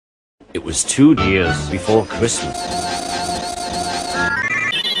It was 2 years before Christmas.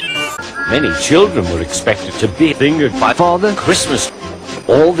 Many children were expected to be fingered by Father Christmas.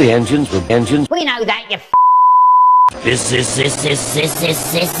 All the engines were engines. We know that, you This is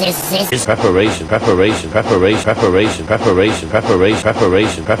preparation. The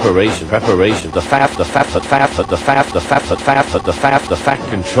fat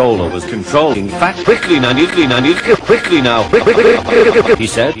controller was controlling fat quickly now. He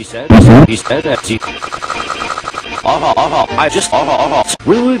said.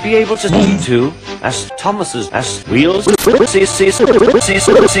 Will we be able to see too? Asked Thomas's wheels. Promised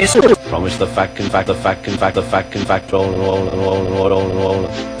the fact.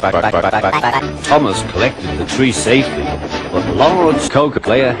 Thomas collected the tree safely, but Lawrence Coker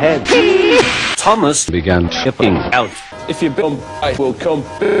lay ahead. Thomas began chipping out. If you come, I will come.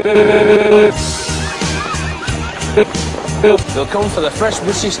 They'll come for the fresh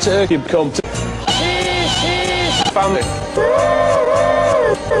British turkey. Come to family.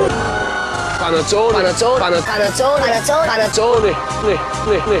 Panettone.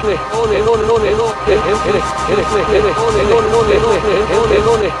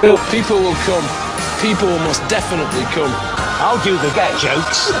 People will come. People must definitely come. I'll do the get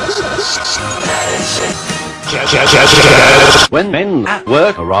jokes. When men at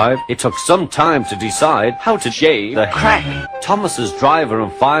work arrived, it took some time to decide how to shave the crack. Thomas's driver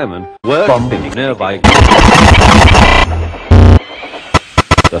and fireman were bombing nearby.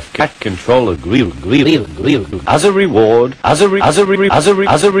 The cat controller agreed. As a reward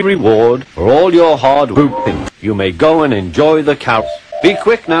for all your hard work, you may go and enjoy the cows. Be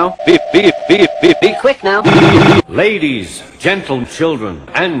quick now. Be quick now. Ladies, gentle children,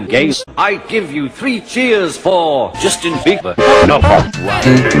 and gays, I give you 3 cheers for Justin Bieber. No problem.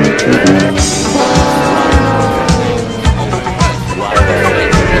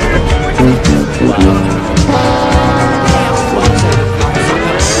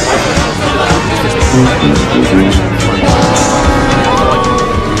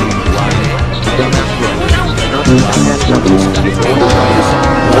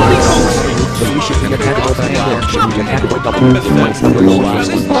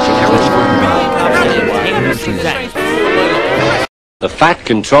 The fat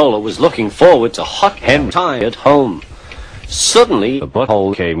controller was looking forward to hot hen time at home. Suddenly, the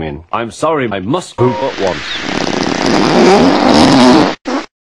butthole came in. I'm sorry, I must poop at once.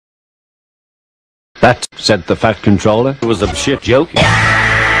 That, said the fat controller, was a shit joke.